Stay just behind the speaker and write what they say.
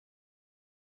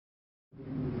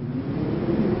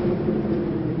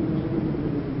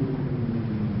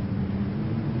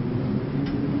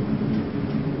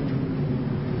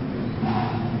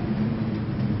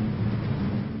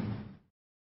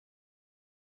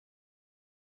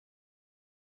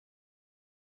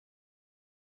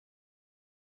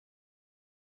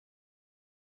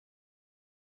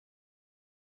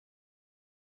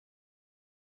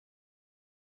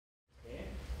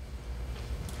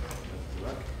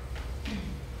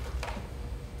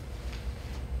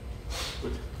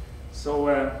So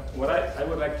what I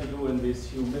would like to do in these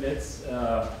few minutes,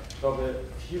 I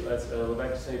would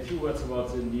like to say a few words about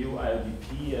the new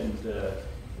IODP and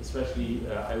especially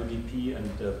IODP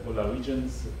and polar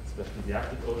regions, especially the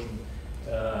Arctic Ocean,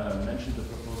 mention the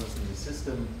proposals in the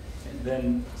system, and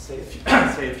then say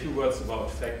a few words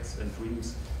about facts and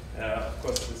dreams. Of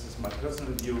course, this is my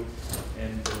personal view,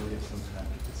 and we have some time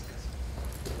to discuss.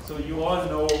 So you all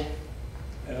know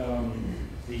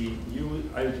the new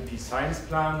IODP science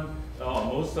plan,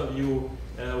 most of you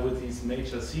with these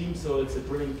major themes. So it's a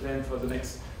drilling plan for the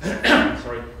next,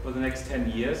 for the next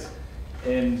 10 years.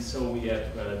 And so we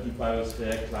have deep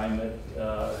biosphere, climate,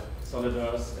 solid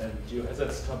earth, and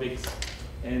geohazards topics.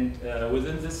 And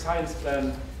within this science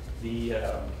plan, the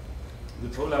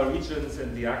polar regions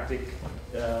and the Arctic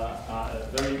are a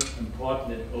very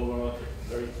important and overall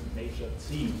very major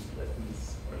theme. That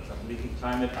means, for example, linking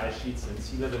climate, ice sheets, and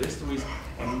sea level histories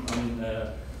on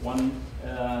one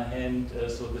hand.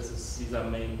 So these are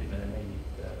mainly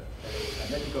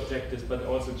climatic objectives, but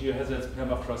also geohazards,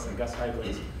 permafrost, and gas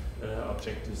hydrates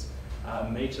objectives are a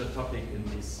major topic in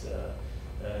this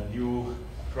new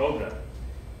program.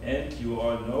 And you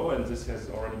all know, and this has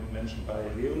already been mentioned by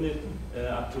Leonid,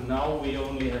 up to now we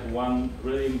only have one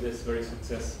drilling that's very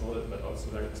successful but also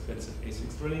very expensive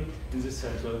A6 drilling in the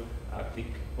central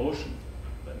Arctic Ocean.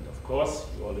 And of course,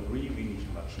 you all agree we need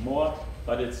much more,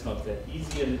 but it's not that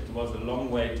easy, and it was a long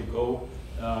way to go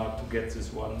to get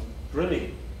this one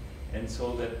drilling. And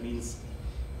so that means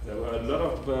there were a lot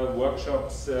of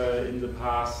workshops in the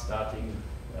past, starting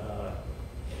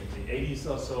in the 80s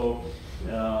or so,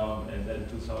 and then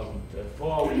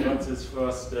 2004 we got this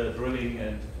first drilling,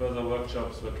 and further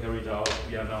workshops were carried out.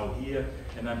 We are now here,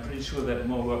 and I'm pretty sure that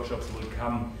more workshops will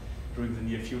come during the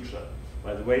near future.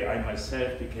 By the way, I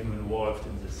myself became involved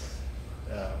in this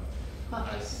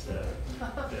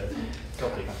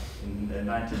topic in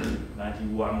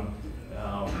 1991,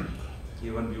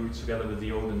 here when we reached together with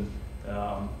the Odin,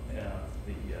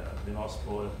 the North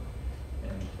Pole,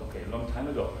 and okay, a long time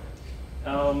ago.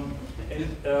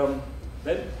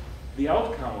 Then the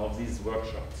outcome of these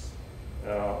workshops,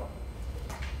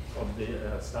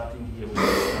 starting here with the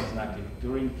Trans-Arctic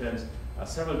drilling plans, are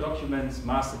several documents,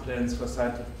 master plans for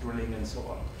scientific drilling, and so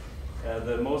on.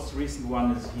 The most recent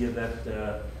one is here that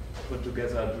put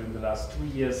together during the last 2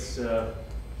 years.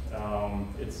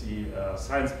 It's the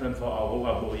science plan for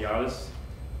Aurora Borealis.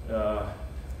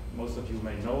 Most of you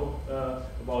may know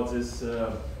about this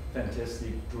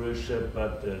fantastic drill ship,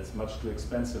 but it's much too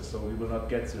expensive, so we will not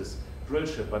get this drill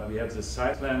ship, but we have this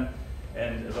science plan,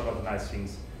 and a lot of nice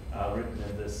things are written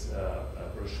in this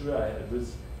brochure. I have it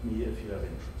with me if you have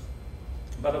interest.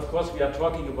 But of course, we are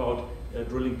talking about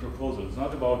drilling proposals,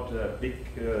 not about big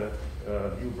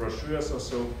new brochures or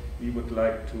so. We would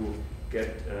like to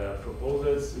get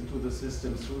proposals into the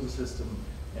system, through the system,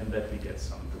 and that we get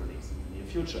some drillings in the near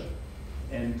future.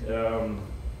 And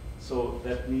so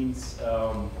that means,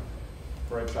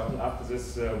 for example, after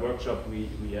this workshop we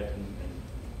had in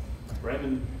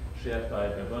Bremen, shared by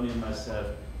Bernie and myself,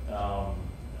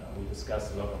 we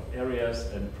discussed a lot of areas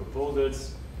and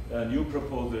proposals. New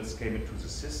proposals came into the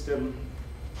system,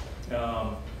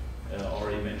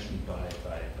 already mentioned by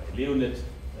Leonid.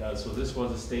 So this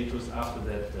was the status after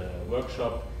that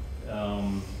workshop.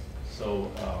 7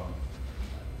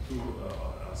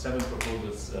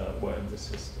 proposals were in the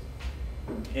system.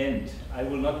 And I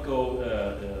will not go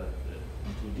into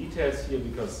details here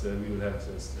because we will have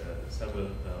several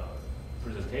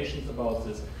presentations about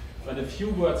this, but a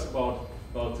few words about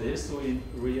the history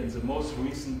and the most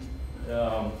recent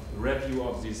review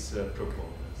of these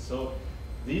proposals. So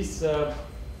these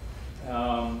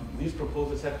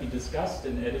proposals have been discussed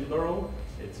in Edinburgh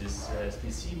at this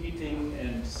SPC meeting,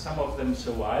 and some of them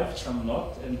survived, some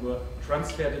not, and were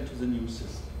transferred into the new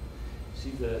system.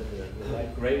 See, the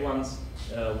light gray ones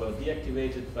were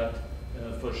deactivated, but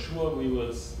for sure we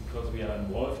will, because we are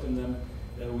involved in them,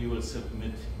 we will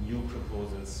submit new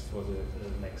proposals for the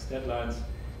next deadlines.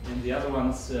 And the other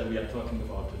ones we are talking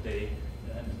about today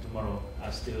and tomorrow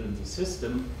are still in the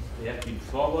system. They have been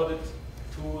forwarded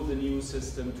to the new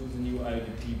system, to the new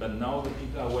IODP, but now the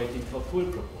people are waiting for full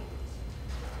proposals.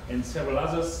 And several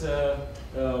others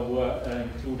were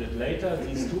included later.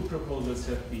 These 2 proposals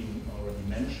have been already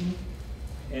mentioned.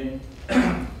 And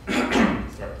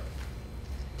sorry.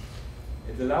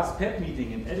 At the last PEP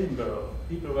meeting in Edinburgh,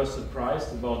 people were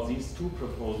surprised about these 2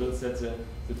 proposals, that the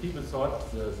people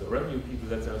thought, the review people,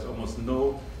 that there was almost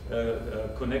no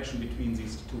connection between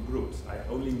these 2 groups. I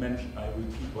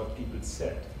repeat what people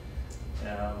said. We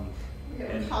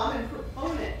have a common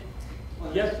proponent.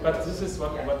 Yes, but this is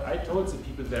what I told the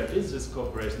people. There is this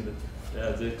cooperation.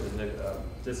 That the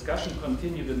discussion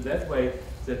continued in that way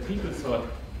that people thought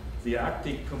the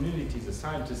Arctic community, the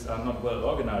scientists, are not well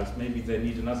organized. Maybe they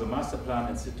need another master plan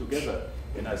and sit together.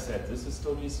 And I said, this is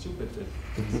totally stupid.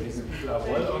 These people are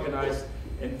well organized,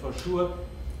 and for sure,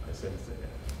 I said,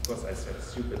 of course I said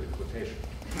stupid in quotation.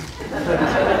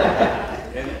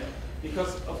 And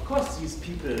because of course these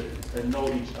people know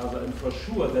each other, and for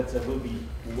sure that there will be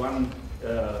one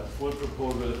full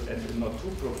proposal and not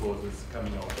two proposals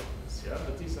coming out of this. Yeah,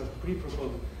 but these are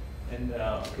pre-proposals, and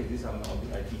okay, these are now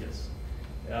the ideas.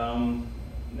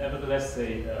 Nevertheless,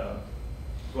 they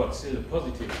got still a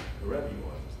positive review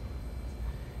on it.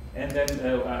 And then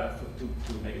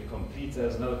to make it complete,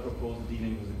 there's another proposal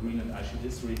dealing with the Greenland ice sheet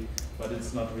history, but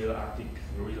it's not real Arctic,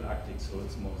 so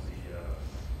it's more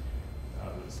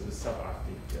the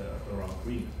subarctic around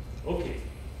Greenland. Okay,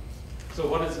 so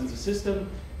what is in the system?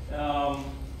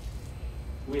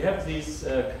 We have these,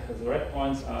 the red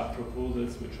points are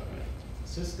proposals which are in the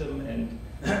system, and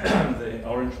the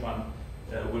orange one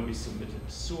will be submitted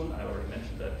soon. I already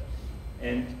mentioned that.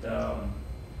 And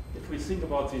if we think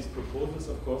about these proposals,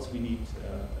 of course, we need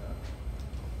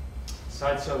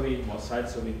more site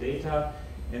survey data,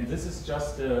 and this is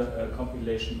just a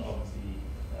compilation of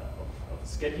the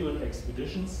scheduled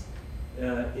expeditions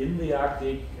in the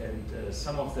Arctic, and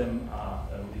some of them are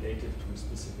related to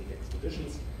specific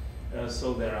expeditions.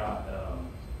 So there are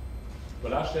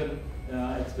Polarstern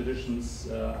expeditions.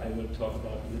 I will talk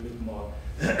about a little bit more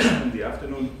in the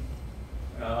afternoon.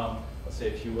 I'll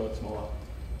say a few words more.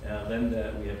 Then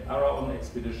we have our own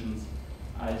expeditions.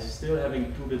 I still have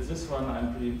included this one.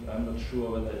 I'm not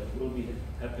sure whether it will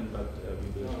happen, but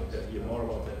we will hear more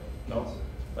about that. No,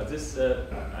 but this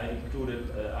I included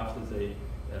after the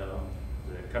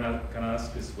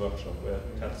Kananaskis workshop, where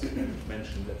Tats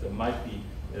mentioned that there might be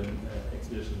an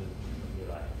expedition in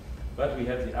July. But we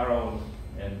have the Around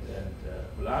and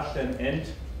Polarstern, and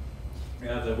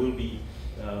there will be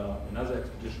another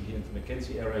expedition here in the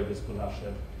Mackenzie area with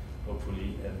Polarstern,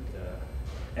 hopefully,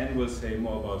 and we'll say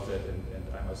more about that, and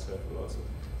I myself will also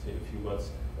say a few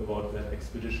words about that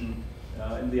expedition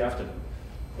in the afternoon.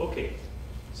 Okay,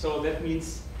 so that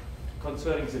means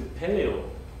concerning the paleo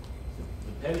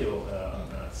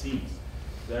themes,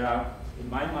 there are, in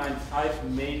my mind,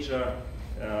 5 major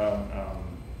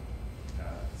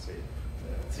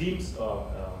themes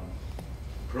or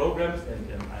programs,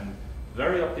 and I'm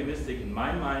very optimistic. In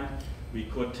my mind, we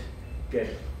could get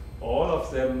all of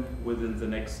them within the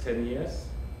next 10 years.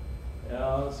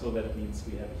 So that means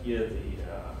we have here the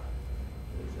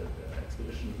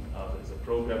expedition, the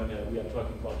program we are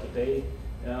talking about today,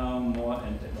 more,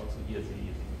 and also here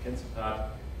the Mackenzie part.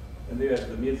 And there have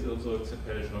the Mesozoic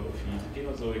paleogeography, the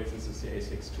Cenozoic, this is the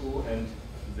A62, and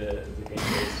the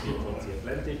gateways here towards the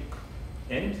Atlantic.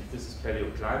 And this is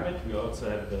paleoclimate. We also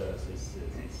have this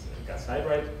gas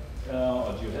hydride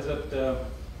or geohazard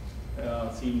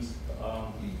themes.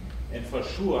 And for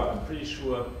sure, I'm pretty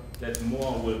sure that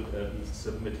more will be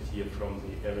submitted here from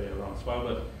the area around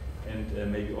Svalbard,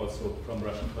 and maybe also from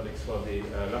Russian colleagues for the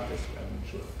Lapis, I'm not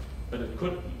sure. But it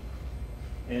could be.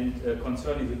 And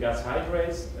concerning the gas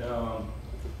hydrates,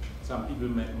 some people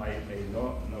may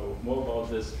know more about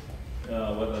this,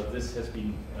 whether this has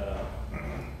been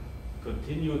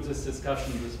continued, this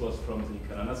discussion. This was from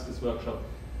the Kananaskis workshop.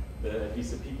 At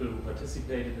least the people who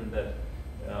participated in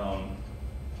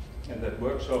that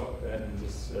workshop and in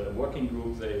this working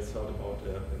group, they thought about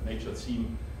a major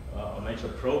theme, a major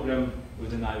program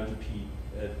within IUDP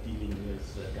dealing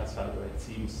with gas hydrate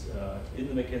themes in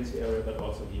the Mackenzie area, but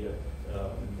also here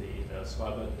in the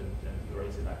Svalbard and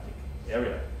Eurasian Arctic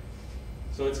area.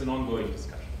 So it's an ongoing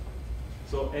discussion.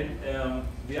 So, and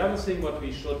the other thing what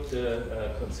we should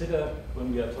consider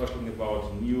when we are talking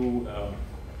about new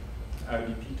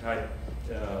IUDP type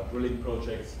drilling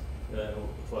projects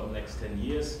for the next 10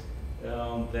 years,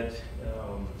 that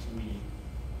we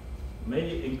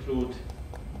may include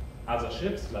other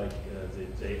ships like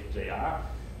the JR,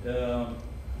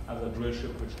 other drill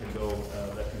ship which can go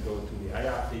to the high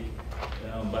Arctic.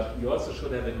 But we also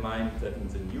should have in mind that in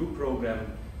the new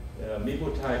program,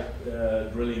 MEBO type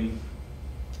drilling,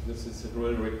 this is a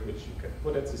drill rig which you can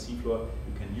put at the seafloor.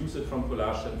 You can use it from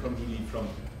Polarstern, from Healy, from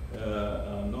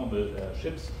normal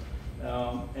ships,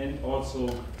 and also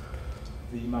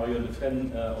the Marion Le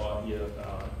Fen or here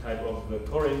type of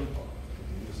coring.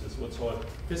 We use this what's called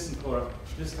piston core.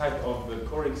 This type of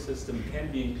coring system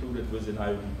can be included within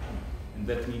IUDP, and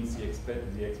that means the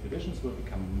expeditions will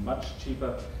become much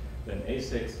cheaper than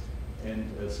ASEX, and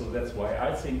so that's why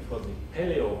I think for the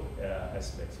paleo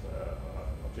aspects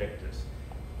objectives,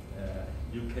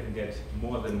 you can get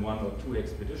more than 1 or 2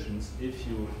 expeditions if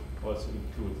you also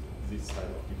include this type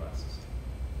of devices.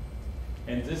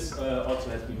 And this also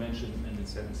has been mentioned in the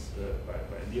sense by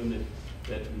Leonid,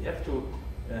 that we have to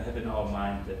have in our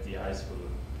mind that the ice will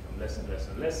become less and less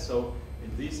and less. So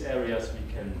in these areas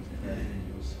we can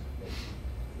use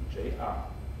JR.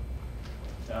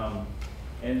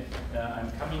 And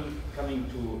I'm coming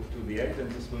to the end,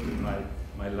 and this will be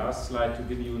my last slide to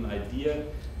give you an idea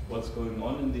what's going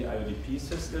on in the IODP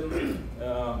system.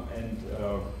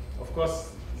 Of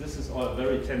course, this is all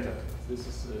very tentative.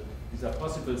 These are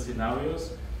possible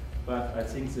scenarios, but I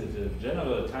think that the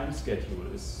general time schedule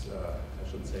is, I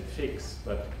shouldn't say fixed,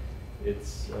 but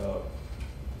it's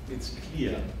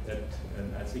clear that,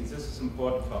 and I think this is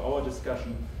important for our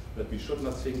discussion, that we should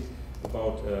not think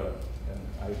about an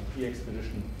IODP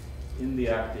expedition in the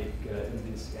Arctic,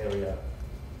 in this area,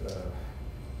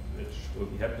 which will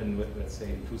be happening, let's say,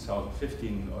 in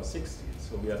 2015 or 16.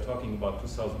 So we are talking about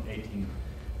 2018,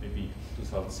 maybe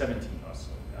 2017 or so.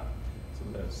 Yeah. So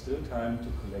there's still time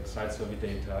to collect site survey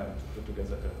data and to put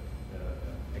together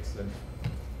excellent,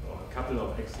 or a couple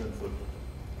of excellent photos.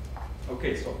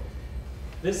 Okay, so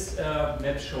this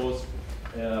map shows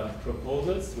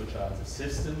proposals which are in the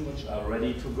system, which are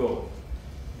ready to go.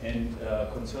 And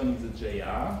concerning the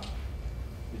JR,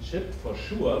 the ship for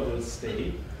sure will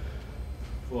stay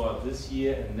for this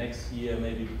year and next year,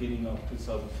 maybe beginning of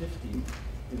 2015,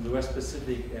 in the West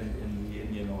Pacific and in the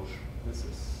Indian Ocean. This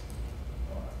is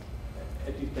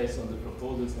at least based on the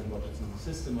proposals and what is in the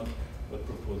system, what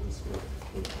proposals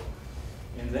will go.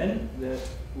 And then there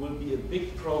will be a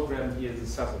big program here in the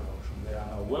Southern Ocean. There are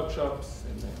now workshops,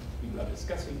 and then people are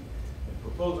discussing, and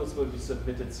proposals will be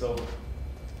submitted. So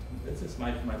this is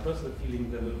my personal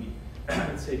feeling. There will be,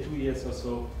 let's say, 2 years or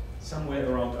so, somewhere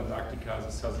around Antarctica,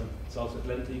 the South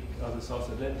Atlantic,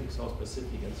 South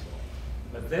Pacific, and so on.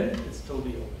 But then it's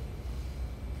totally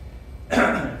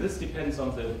open. This depends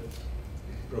on the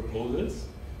proposals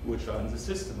which are in the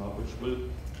system, or which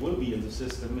will be in the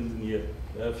system in the near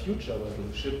future, whether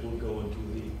the ship will go into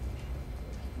the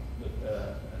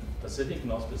Pacific,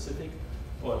 North Pacific,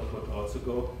 or it could also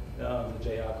go, the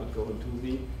JR could go into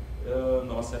the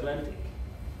North Atlantic.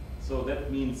 So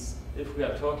that means if we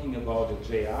are talking about a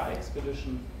JR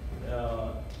expedition,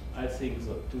 I think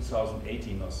the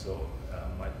 2018 or so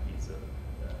might be the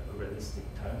realistic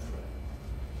time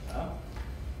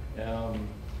frame.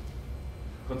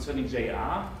 Concerning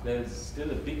JR, there's still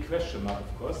a big question mark,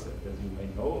 of course, as you may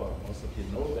know, or most of you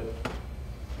know, that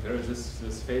there is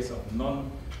this phase of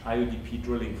non-IODP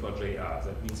drilling for JR.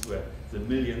 That means where the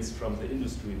millions from the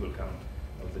industry will come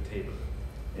on the table.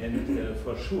 And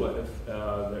for sure, if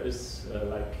there is,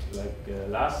 like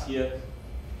last year,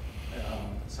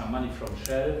 some money from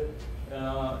Shell,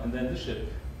 and then the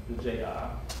ship, the JR,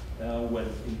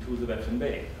 went into the Baffin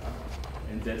Bay.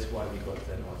 And that's why we got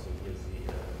then also here the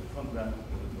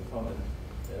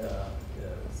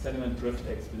sediment drift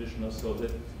expedition or so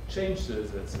that changed the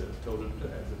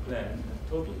plan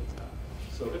totally.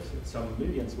 So if some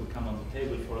millions will come on the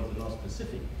table for the North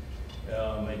Pacific,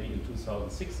 maybe in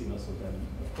 2016 or so, then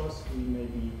of course we may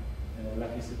be in a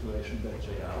lucky situation that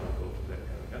JR will go to that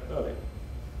area early.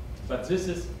 But this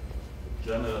is the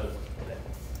general plan.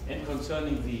 And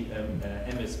concerning the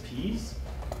MSPs,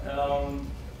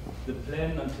 the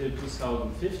plan until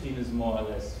 2015 is more or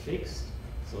less fixed.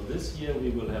 So this year we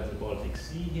will have the Baltic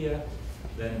Sea here.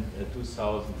 Then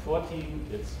 2014,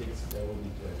 it's fixed, there will be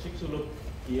Chicxulub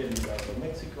here in the Gulf of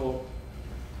Mexico.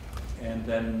 And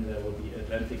then there will be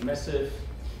Atlantic Massif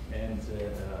and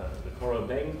the Coral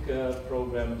Bank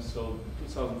program. So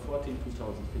 2014,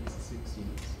 2016,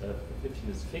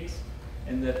 15 is fixed.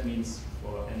 And that means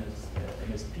for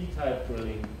MSP type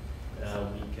drilling,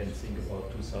 we can think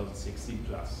about 2016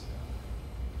 plus.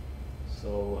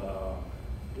 So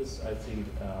this, I think,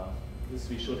 this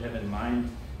we should have in mind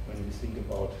when we think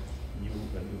about new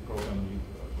program,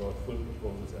 about full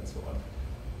proposals and so on.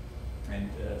 And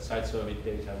site survey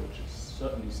data, which is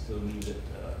certainly still needed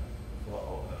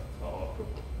for our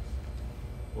proposal.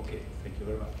 Okay, thank you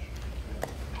very much.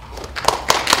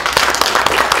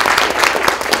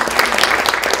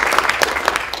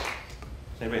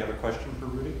 Does anybody have a question for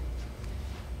Rudy?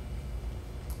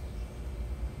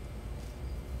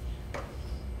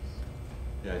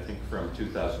 Yeah, I think from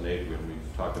 2008 when we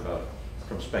talked about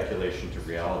from speculation to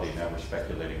reality, now we're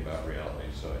speculating about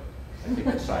reality. So I think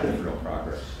it's a sign of real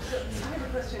progress. So I have a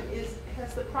question.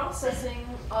 Has the processing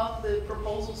of the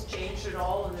proposals changed at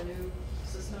all in the new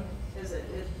system? Has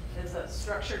that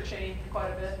structure changed quite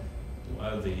a bit?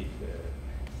 Well,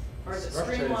 or is it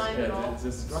streamlined at all?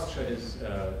 The structure is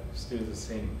still the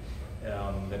same.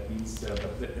 That means,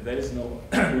 but there is no,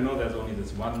 you know, there's only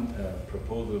this one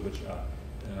proposal which are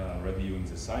reviewing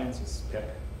the sciences,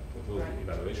 PEP, proposal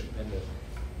evaluation panel.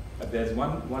 But there's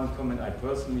one comment I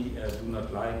personally do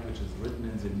not like, which is written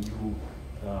in the new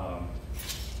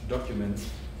document.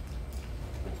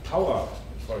 Power,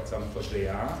 for example, for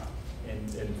JR and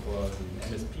for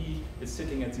the MSP is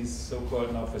sitting at these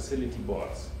so-called now facility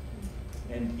boards.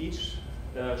 And each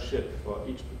ship, for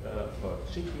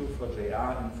CQ, for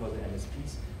JR, and for the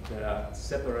MSPs, there are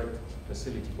separate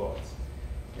facility boards.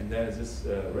 And there is this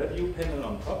review panel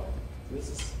on top. This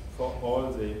is for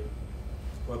all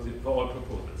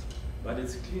proposals. But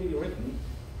it's clearly written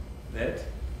that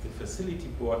the facility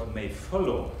board may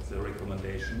follow the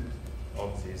recommendation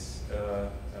of this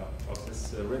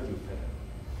review panel.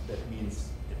 That means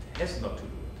it has not to do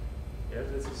it. Yeah,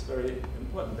 this is very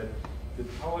important. That the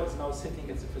power is now sitting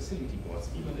at the facility boards,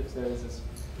 even if there is this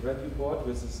review board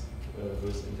with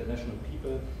international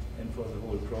people and for the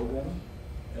whole program.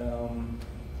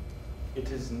 It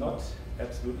is not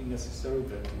absolutely necessary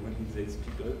that when these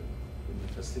people in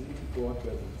the facility board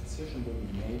where the decision will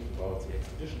be made about the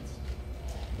expeditions,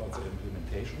 about the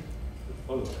implementation, will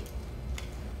follow it.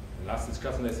 The last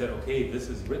discussion they said, okay, this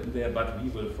is written there, but we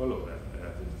will follow that.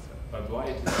 But why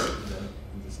it is written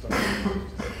in this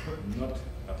document is not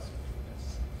absolutely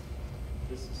necessary.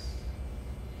 This is,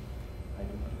 I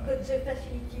do not like. But the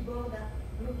facility board are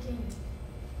looking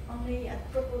only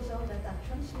at proposals that are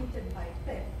transmitted by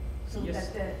PEP. So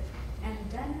yes. And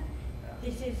then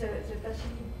this is the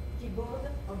facility board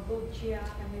of both GR,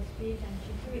 MSPs, and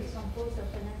GQ is composed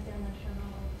of an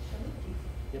international committee.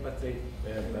 Yeah,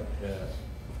 but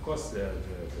of course there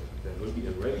will be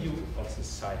a review of the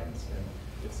science, and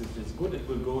if it is good, it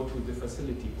will go to the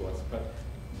facility boards. But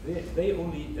they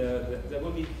only there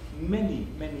will be many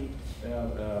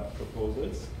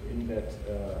proposals in that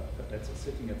that's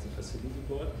sitting at the facility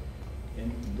board,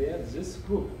 and there this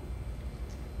group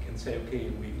can say, okay,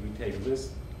 we take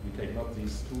this, we take not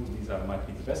these two, these might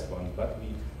be the best ones, but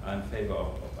we are in favor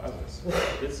of others.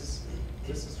 This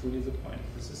is really the point.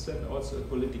 This is then also a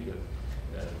political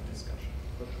discussion,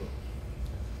 for sure.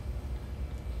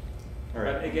 All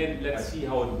right. But again, let's see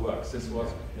how it works. This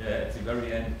was at the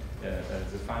very end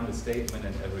the final statement,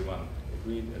 and everyone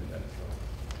agreed. And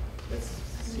let's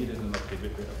see it in an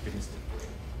optimistic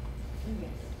way.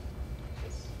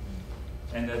 Yes.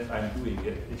 And that I'm doing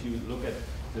it. If you look at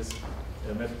this,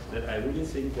 that I really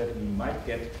think that we might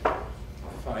get 5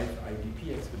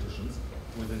 IDP expeditions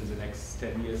within the next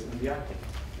 10 years in the Arctic,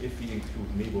 if we include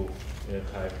MEBO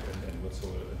type and what's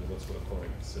the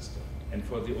Coring system. And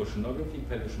for the oceanography,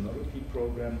 paleoceanography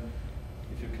program,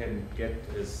 if you can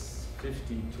get this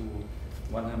 50 to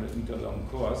 100 meter long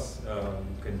course,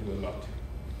 you can do a lot.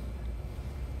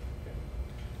 Okay.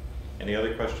 Any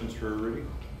other questions for Rudy?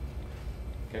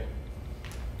 Okay.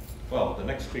 Well, the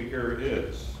next speaker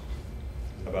is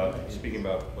speaking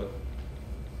about what?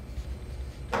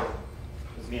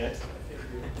 Is me next?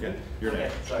 Yeah, you're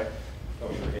next. Sorry. Oh,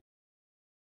 you're